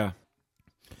was. Yeah.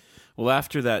 Well,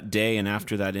 after that day and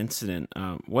after that incident,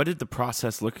 what did the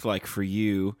process look like for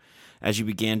you as you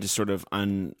began to sort of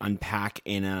unpack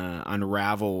and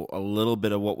unravel a little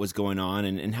bit of what was going on,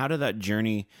 and how did that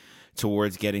journey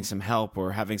towards getting some help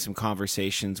or having some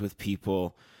conversations with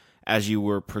people as you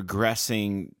were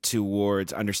progressing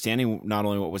towards understanding not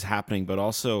only what was happening, but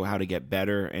also how to get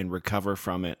better and recover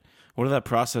from it? What did that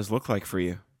process look like for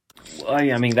you? Well,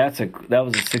 I mean, that was a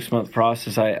 6-month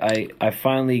process. I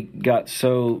finally got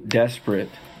so desperate,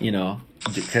 you know,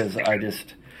 because I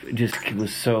just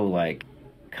was so, like,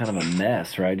 kind of a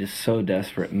mess, right? Just so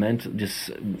desperate, just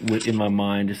in my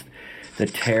mind, just the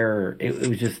terror. It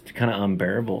was just kind of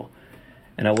unbearable.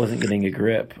 And I wasn't getting a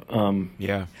grip.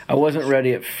 Yeah. I wasn't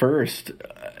ready at first.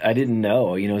 I didn't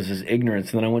know, you know, it was just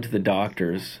ignorance. And then I went to the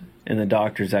doctors, and the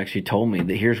doctors actually told me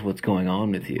that here's what's going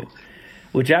on with you,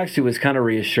 which actually was kind of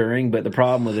reassuring. But the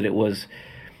problem with it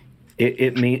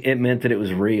meant that it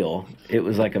was real. It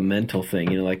was like a mental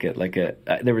thing, you know,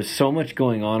 there was so much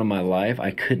going on in my life, I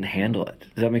couldn't handle it.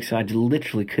 Does that make sense? I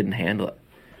literally couldn't handle it.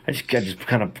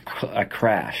 I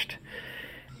crashed.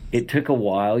 It took a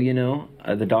while, you know.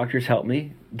 The doctors helped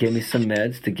me, gave me some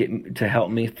meds to help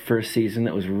me for a season.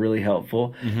 That was really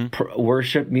helpful. Mm-hmm.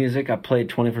 Worship music, I played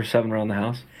 24/7 around the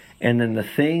house. And then the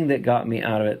thing that got me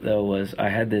out of it, though, was I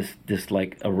had this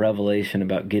like a revelation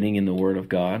about getting in the Word of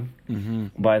God. Mm-hmm.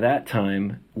 By that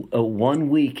time, 1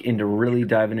 week into really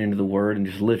diving into the Word and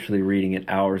just literally reading it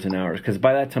hours and hours, because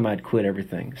by that time I'd quit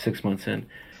everything, 6 months in.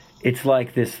 It's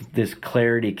like this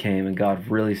clarity came, and God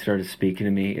really started speaking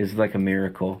to me. It was like a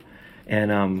miracle.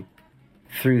 And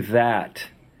through that,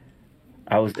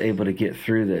 I was able to get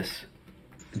through this.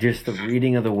 Just the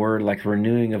reading of the Word, like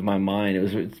renewing of my mind,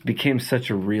 it became such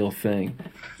a real thing.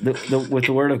 With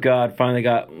the Word of God, finally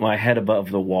got my head above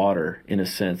the water, in a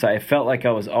sense. I felt like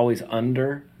I was always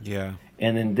under. Yeah.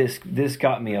 And then this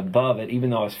got me above it, even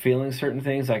though I was feeling certain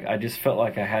things. Like I just felt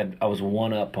like I was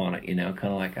one up on it, you know,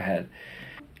 kind of like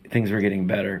things were getting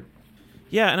better.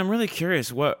 Yeah, and I'm really curious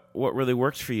what really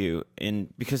worked for you, and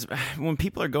because when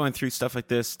people are going through stuff like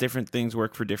this, different things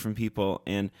work for different people.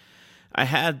 And I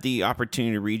had the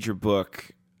opportunity to read your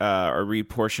book or read a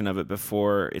portion of it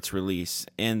before its release,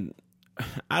 and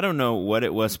I don't know what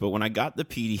it was, but when I got the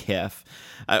PDF,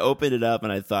 I opened it up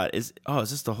and I thought, is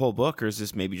this the whole book, or is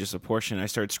this maybe just a portion? I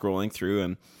started scrolling through,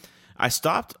 and I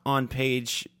stopped on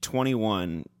page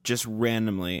 21 just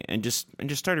randomly and just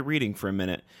started reading for a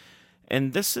minute.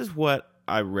 And this is what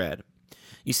I read.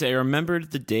 You say, I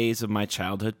remembered the days of my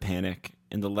childhood panic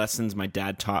and the lessons my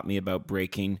dad taught me about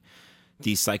breaking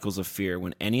these cycles of fear.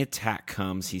 When any attack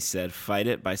comes, he said, fight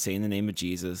it by saying the name of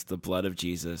Jesus, the blood of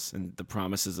Jesus, and the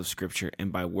promises of Scripture,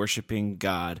 and by worshiping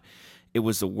God. It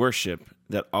was the worship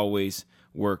that always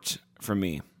worked for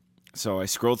me. So I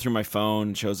scrolled through my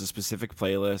phone, chose a specific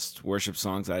playlist, worship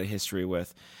songs I had a history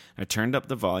with. I turned up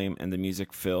the volume, and the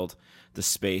music filled the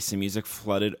space. The music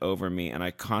flooded over me, and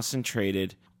I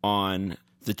concentrated on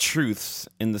the truths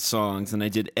in the songs, and I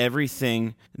did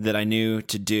everything that I knew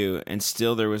to do, and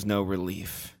still there was no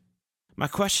relief. My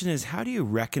question is, how do you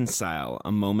reconcile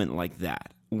a moment like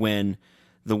that when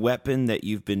the weapon that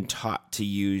you've been taught to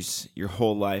use your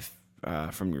whole life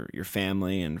from your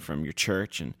family and from your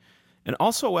church, and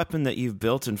also a weapon that you've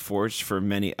built and forged for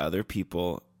many other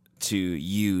people to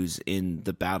use in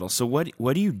the battle? So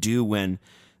what do you do when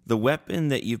the weapon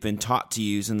that you've been taught to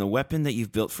use and the weapon that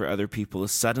you've built for other people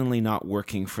is suddenly not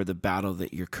working for the battle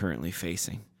that you're currently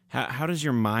facing? How does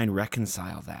your mind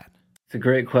reconcile that? It's a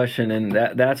great question, and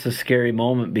that's a scary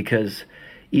moment, because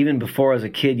even before I was a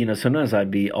kid, sometimes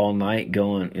I'd be all night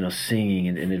going, singing,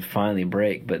 and it'd finally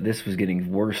break, but this was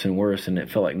getting worse and worse, and it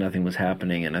felt like nothing was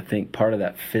happening. And I think part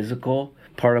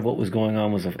of what was going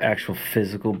on was an actual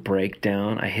physical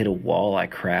breakdown. I hit a wall, I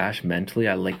crashed mentally,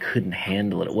 I couldn't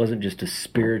handle it. It wasn't just a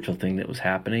spiritual thing that was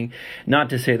happening. Not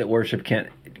to say that worship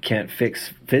can't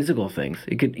fix physical things.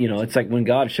 It could, it's like when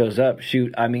God shows up,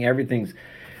 everything's,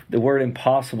 the word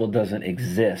impossible doesn't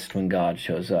exist when God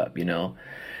shows up,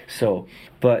 So,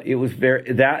 but it was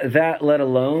that let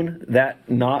alone that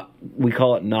we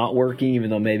call it not working, even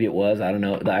though maybe it was, I don't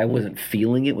know, I wasn't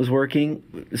feeling it was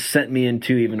working, sent me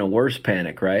into even a worse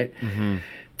panic, right? Mm-hmm.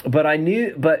 But I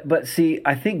knew, but see,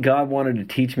 I think God wanted to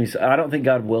teach me. So I don't think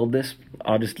God willed this.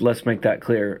 Let's make that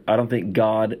clear. I don't think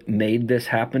God made this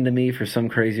happen to me for some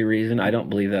crazy reason. I don't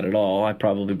believe that at all. I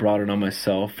probably brought it on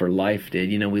myself, or life did.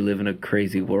 We live in a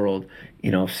crazy world,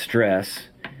 of stress.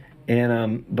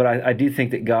 And but I do think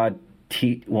that God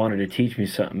wanted to teach me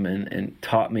something and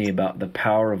taught me about the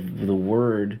power of the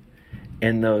Word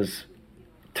and those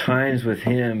times with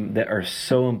Him that are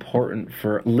so important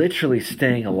for literally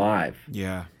staying alive.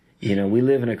 Yeah. We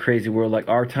live in a crazy world. Like,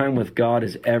 our time with God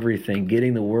is everything.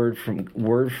 Getting the word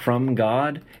from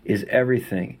God is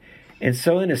everything. And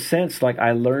so in a sense,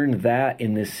 I learned that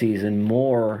in this season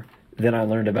more than I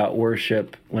learned about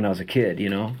worship when I was a kid,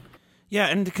 Yeah,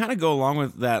 and to kind of go along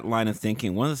with that line of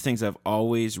thinking, one of the things I've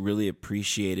always really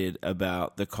appreciated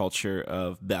about the culture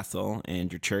of Bethel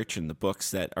and your church and the books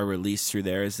that are released through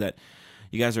there is that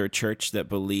you guys are a church that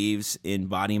believes in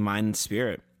body, mind, and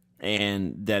spirit,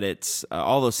 and that it's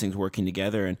all those things working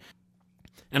together. And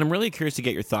I'm really curious to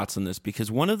get your thoughts on this,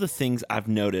 because one of the things I've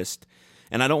noticed,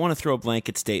 and I don't want to throw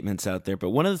blanket statements out there,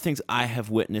 but one of the things I have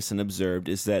witnessed and observed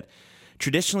is that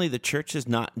traditionally, the church has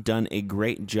not done a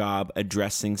great job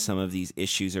addressing some of these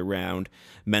issues around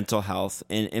mental health,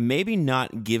 and maybe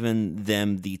not given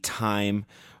them the time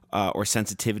or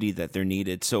sensitivity that they're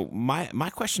needed. So my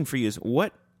question for you is,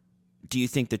 what do you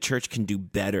think the church can do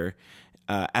better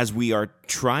as we are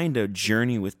trying to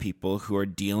journey with people who are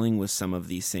dealing with some of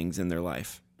these things in their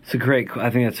life? I think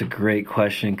that's a great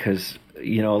question, because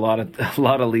a lot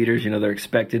of leaders, they're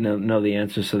expected to know the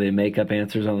answers, so they make up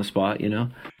answers on the spot.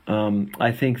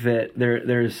 I think that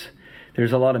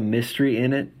there's a lot of mystery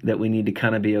in it that we need to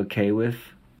kind of be okay with.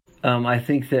 I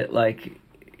think that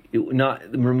not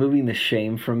removing the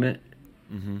shame from it.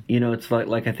 Mm-hmm. It's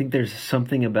like I think there's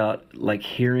something about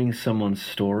hearing someone's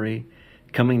story,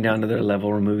 coming down to their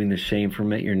level, removing the shame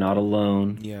from it. You're not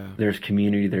alone. Yeah. There's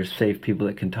community. There's safe people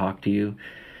that can talk to you.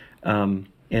 And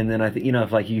then I think,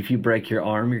 if you break your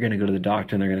arm, you're going to go to the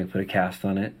doctor and they're going to put a cast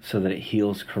on it so that it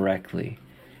heals correctly.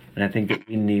 And I think that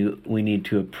we need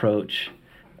to approach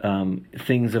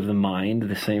things of the mind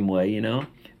the same way.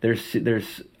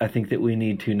 I think that we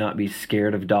need to not be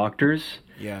scared of doctors,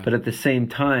 but at the same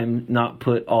time not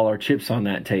put all our chips on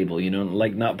that table.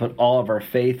 Not put all of our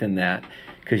faith in that,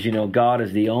 because God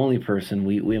is the only person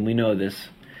we know this,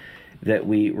 that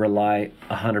we rely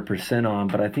 100% on.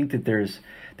 But I think that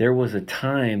there was a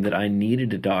time that I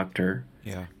needed a doctor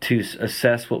to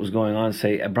assess what was going on and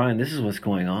say, Brian, this is what's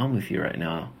going on with you right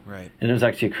now. Right. And it was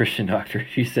actually a Christian doctor.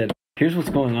 She said, here's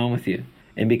what's going on with you.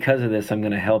 And because of this, I'm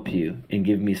going to help you and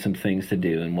give me some things to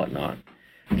do and whatnot.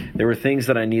 There were things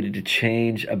that I needed to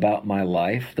change about my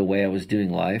life, the way I was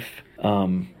doing life,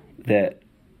 that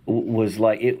was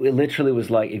it literally was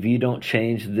like, if you don't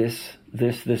change this,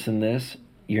 and this,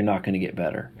 you're not going to get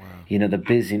better. Wow.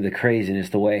 The craziness,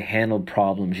 the way I handled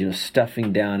problems,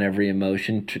 stuffing down every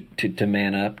emotion to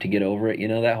man up, to get over it,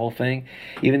 that whole thing.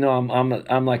 Even though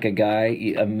I'm like a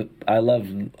guy, I love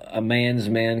a man's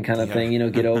man kind of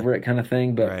thing, get over it kind of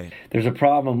thing. But there's a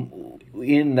problem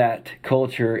in that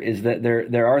culture is that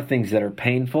there are things that are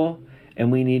painful,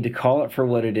 and we need to call it for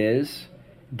what it is,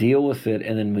 deal with it,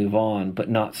 and then move on, but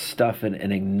not stuff it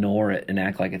and ignore it and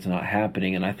act like it's not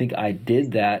happening. And I think I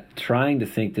did that, trying to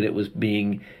think that it was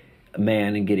being a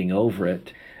man and getting over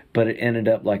it, but it ended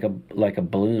up like a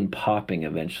balloon popping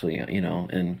eventually,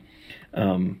 and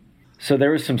so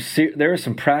there were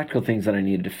some practical things that I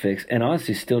needed to fix, and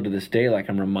honestly, still to this day, like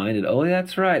I'm reminded, oh,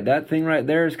 that's right, that thing right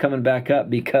there is coming back up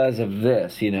because of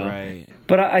this, Right.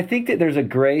 But I think that there's a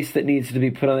grace that needs to be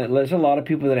put on it. There's a lot of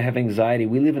people that have anxiety.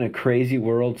 We live in a crazy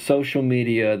world. Social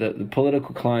media, the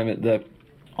political climate,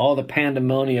 all the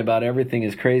pandemonium about everything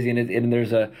is crazy, and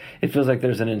it feels like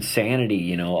there's an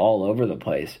insanity, all over the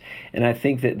place. And I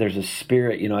think that there's a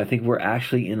spirit, I think we're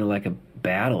actually in like a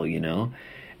battle,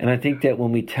 And I think that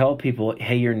when we tell people,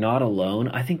 hey, you're not alone,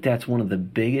 I think that's one of the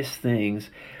biggest things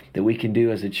that we can do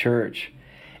as a church.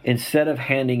 Instead of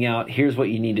handing out, here's what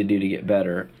you need to do to get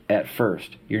better, at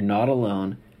first, you're not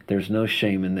alone, there's no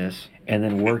shame in this, and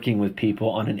then working with people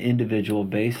on an individual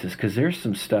basis, because there's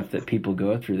some stuff that people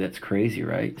go through that's crazy,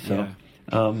 right? So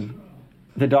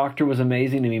the doctor was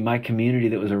amazing to me. My community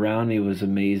that was around me was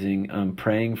amazing,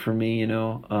 praying for me,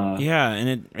 Yeah,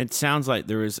 and it sounds like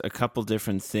there was a couple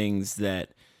different things that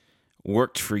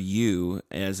worked for you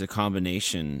as a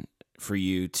combination for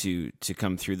you to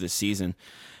come through this season.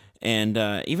 And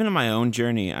even in my own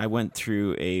journey, I went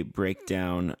through a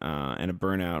breakdown and a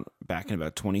burnout back in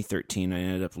about 2013. I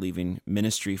ended up leaving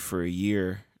ministry for a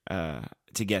year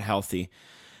to get healthy.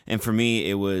 And for me,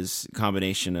 it was a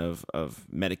combination of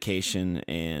medication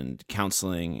and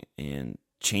counseling and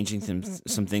changing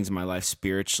some things in my life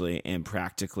spiritually and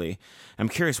practically. I'm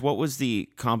curious, what was the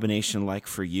combination like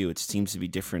for you? It seems to be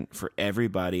different for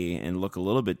everybody and look a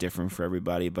little bit different for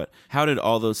everybody, but how did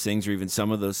all those things, or even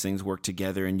some of those things, work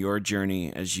together in your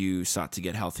journey as you sought to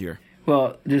get healthier?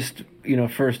 Well, just,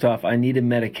 first off, I needed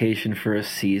medication for a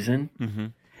season,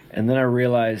 and then I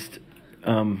realized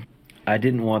I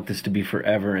didn't want this to be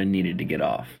forever and needed to get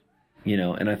off.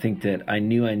 And I think that I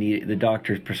knew the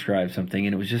doctor prescribed something,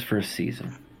 and it was just for a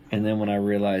season. And then when I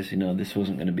realized, this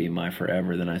wasn't going to be my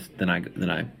forever, then I,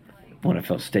 when I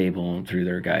felt stable and through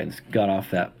their guidance, got off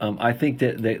that. I think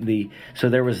that so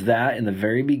there was that in the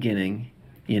very beginning.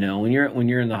 When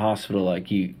you're in the hospital, like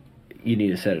you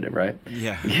need a sedative, right?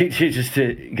 Yeah. Just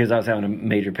because I was having a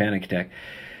major panic attack.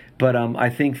 But I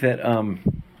think that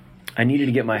I needed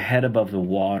to get my head above the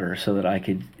water so that I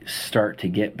could start to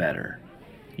get better.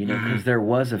 Because there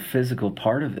was a physical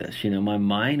part of this. My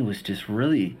mind was just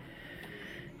really,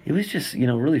 it was just,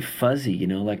 really fuzzy,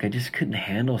 like I just couldn't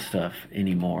handle stuff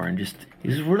anymore. And it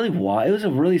was really wild. It was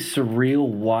a really surreal,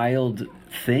 wild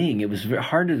thing. It was very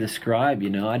hard to describe,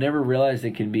 I never realized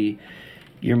it could be,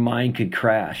 your mind could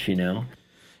crash,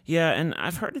 Yeah, and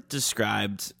I've heard it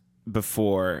described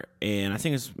before, and I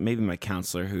think it's maybe my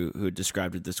counselor who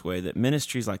described it this way, that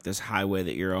ministry is like this highway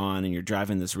that you're on, and you're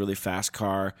driving this really fast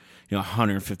car,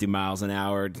 150 miles an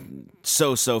hour,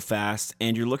 so fast,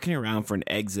 and you're looking around for an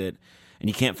exit, and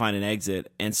you can't find an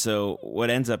exit. And so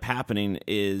what ends up happening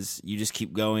is you just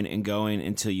keep going and going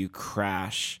until you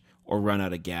crash or run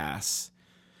out of gas.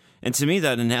 And to me,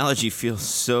 that analogy feels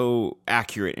so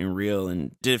accurate and real.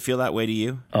 And did it feel that way to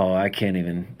you? Oh, I can't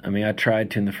even. I tried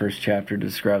to in the first chapter to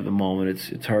describe the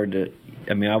moment. It's hard to.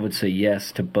 I would say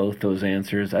yes to both those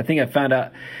answers. I think I found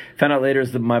out later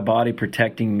is that my body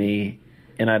protecting me,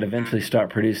 and I'd eventually start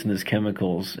producing these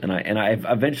chemicals, and I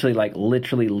eventually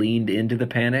literally leaned into the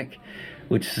panic,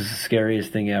 which is the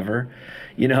scariest thing ever.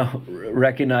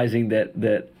 Recognizing that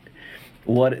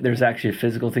there's actually a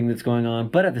physical thing that's going on,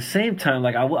 but at the same time,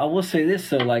 I will say this.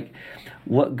 So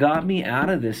what got me out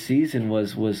of this season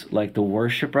was like the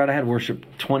worship. Right, I had worship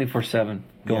 24/7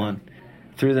 going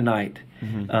through the night.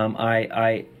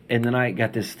 And then I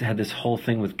had this whole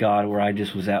thing with God where I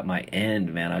just was at my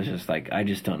end, man. I was just like, I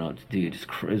just don't know what to do.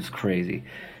 It was crazy,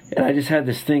 and I just had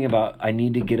this thing about I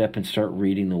need to get up and start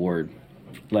reading the Word,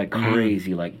 like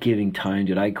crazy, like giving time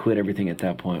to it. I quit everything at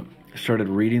that point. I started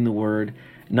reading the Word.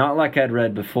 Not like I'd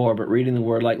read before, but reading the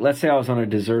Word. Like, let's say I was on a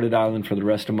deserted island for the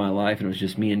rest of my life and it was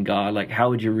just me and God. Like, how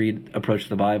would you approach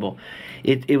the Bible?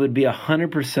 It would be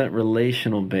 100%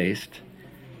 relational based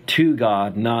to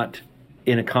God, not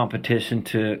in a competition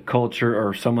to culture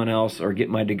or someone else or get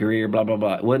my degree or blah, blah,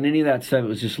 blah. It wasn't any of that stuff. It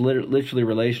was just literally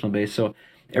relational based. So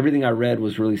everything I read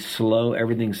was really slow.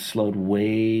 Everything slowed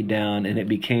way down, and it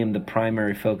became the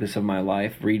primary focus of my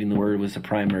life. Reading the Word was the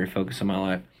primary focus of my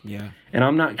life. Yeah. And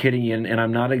I'm not kidding you, and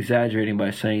I'm not exaggerating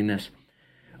by saying this.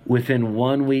 Within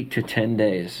 1 week to 10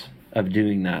 days of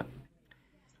doing that,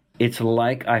 it's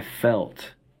like I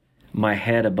felt my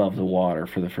head above the water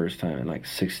for the first time in like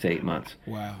 6 to 8 months.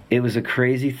 Wow. It was a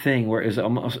crazy thing where it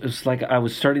was like I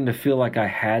was starting to feel like I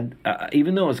had,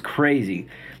 even though it was crazy,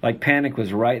 like panic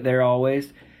was right there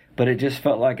always, but it just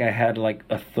felt like I had like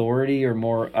authority or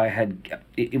more. I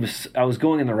was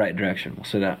going in the right direction. We'll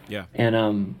say that. Yeah.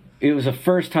 And it was the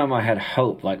first time I had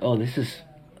hope. Like, oh,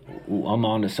 I'm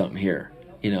on to something here.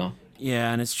 You know.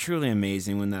 Yeah, and it's truly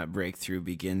amazing when that breakthrough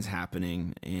begins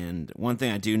happening. And one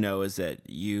thing I do know is that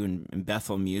you and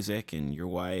Bethel Music and your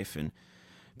wife and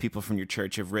people from your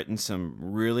church have written some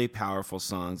really powerful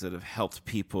songs that have helped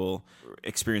people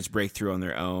experience breakthrough on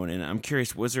their own. And I'm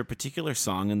curious, was there a particular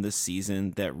song in this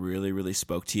season that really, really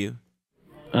spoke to you?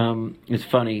 It's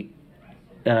funny.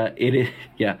 It is,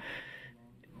 yeah.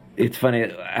 It's funny.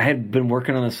 I had been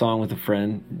working on a song with a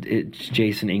friend. It's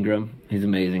Jason Ingram. He's an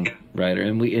amazing writer,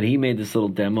 and he made this little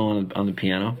demo on the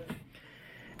piano.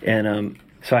 And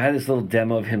so I had this little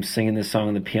demo of him singing this song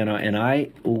on the piano, and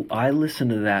I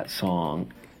listened to that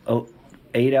song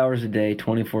 8 hours a day,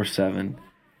 24/7.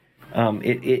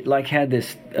 It like had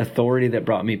this authority that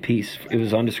brought me peace. It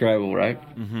was undescribable, right?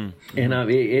 Mm-hmm. And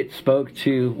it spoke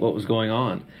to what was going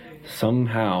on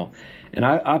somehow. And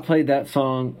I played that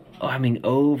song,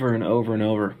 over and over and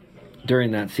over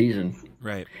during that season.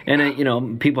 Right.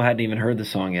 And, people hadn't even heard the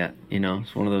song yet.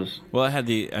 It's one of those. Well, I had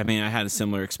a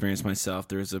similar experience myself.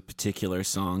 There was a particular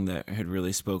song that had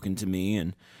really spoken to me,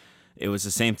 and it was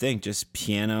the same thing, just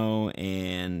piano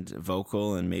and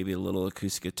vocal and maybe a little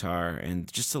acoustic guitar,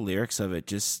 and just the lyrics of it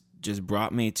just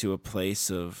brought me to a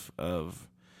place of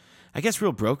I guess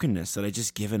real brokenness that I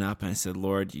just given up, and I said,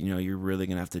 Lord, you're really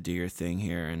going to have to do your thing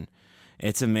here. And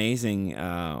it's amazing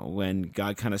when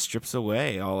God kind of strips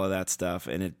away all of that stuff,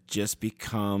 and it just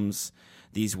becomes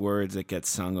these words that get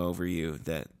sung over you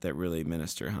that really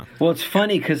minister, huh? Well, it's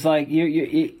funny because like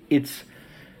it's.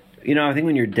 I think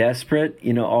when you're desperate,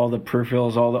 all the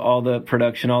peripherals, all the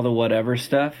production, all the whatever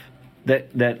stuff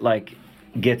that like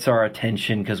gets our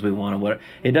attention because we want to whatever.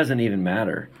 It doesn't even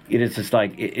matter. It is just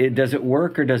like, does it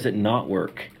work or does it not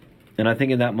work? And I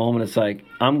think in that moment, it's like,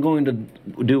 I'm going to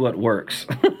do what works,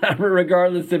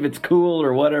 regardless if it's cool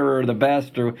or whatever, or the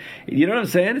best, or, you know what I'm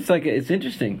saying? It's like, it's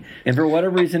interesting. And for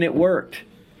whatever reason, it worked.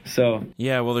 So.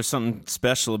 Yeah, well, there's something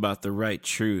special about the right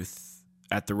truth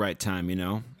at the right time,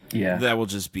 Yeah. That will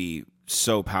just be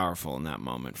so powerful in that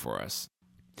moment for us.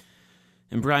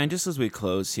 And Brian, just as we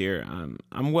close here,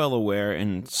 I'm well aware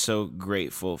and so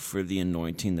grateful for the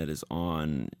anointing that is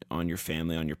on your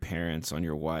family, on your parents, on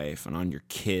your wife, and on your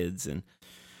kids. And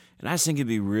I just think it'd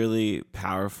be really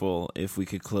powerful if we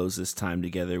could close this time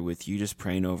together with you just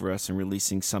praying over us and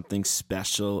releasing something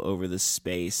special over this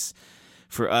space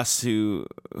for us who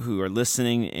are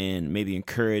listening and maybe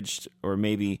encouraged, or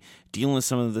maybe dealing with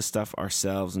some of this stuff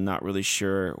ourselves and not really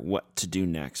sure what to do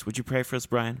next. Would you pray for us,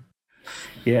 Brian?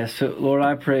 Yeah, so Lord,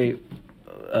 I pray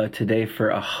today for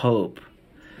a hope.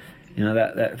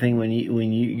 That thing when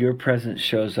your presence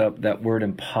shows up, that word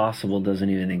impossible doesn't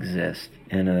even exist.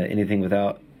 And anything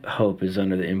without hope is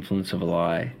under the influence of a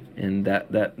lie. And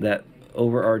that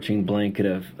overarching blanket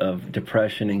of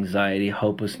depression, anxiety,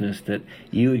 hopelessness, that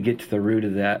you would get to the root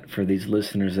of that for these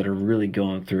listeners that are really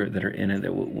going through it, that are in it,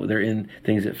 that they're in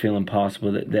things that feel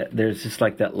impossible, that there's just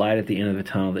like that light at the end of the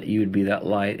tunnel, that you would be that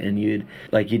light, and you'd,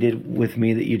 like you did with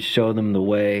me, that you'd show them the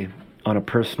way on a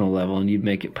personal level, and you'd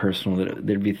make it personal, that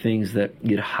there'd be things that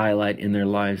you'd highlight in their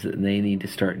lives that they need to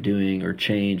start doing or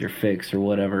change or fix or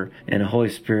whatever. And Holy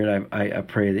Spirit, I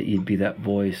pray that you'd be that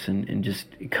voice and just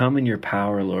come in your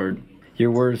power, Lord. Your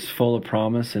word is full of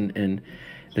promise and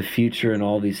the future and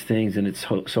all these things, and it's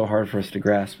so hard for us to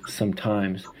grasp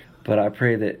sometimes. But I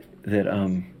pray that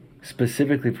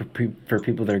specifically for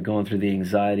people that are going through the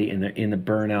anxiety and in the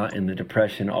burnout and the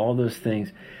depression, all those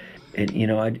things, and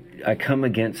I come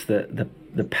against the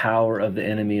power of the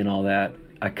enemy and all that.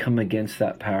 I come against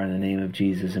that power in the name of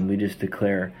Jesus, and we just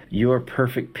declare your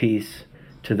perfect peace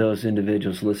to those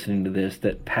individuals listening to this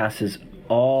that passes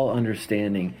all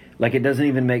understanding. Like, it doesn't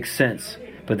even make sense,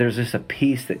 but there's just a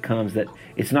peace that comes, that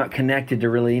it's not connected to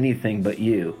really anything but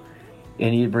you.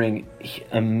 And you bring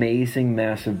amazing,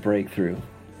 massive breakthrough,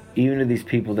 even to these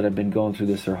people that have been going through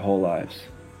this their whole lives.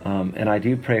 And I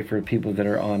do pray for people that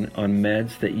are on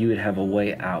meds, that you would have a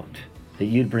way out, that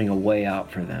you'd bring a way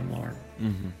out for them, Lord.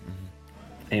 Mm-hmm,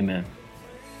 mm-hmm. Amen.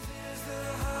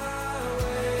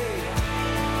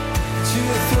 To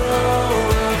the throne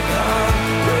of God.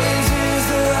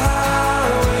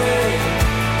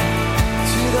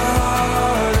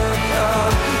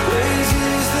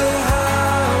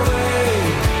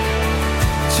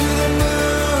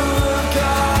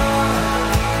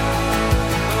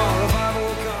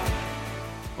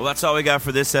 Well, that's all we got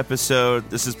for this episode.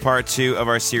 This is part 2 of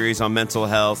our series on mental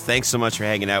health. Thanks so much for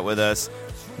hanging out with us.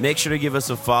 Make sure to give us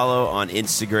a follow on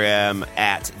Instagram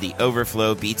at The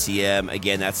Overflow BTM.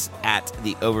 Again, that's at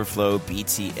The Overflow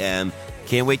BTM.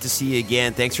 Can't wait to see you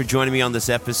again. Thanks for joining me on this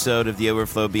episode of The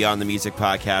Overflow Beyond the Music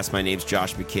podcast. My name's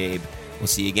Josh McCabe. We'll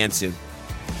see you again soon.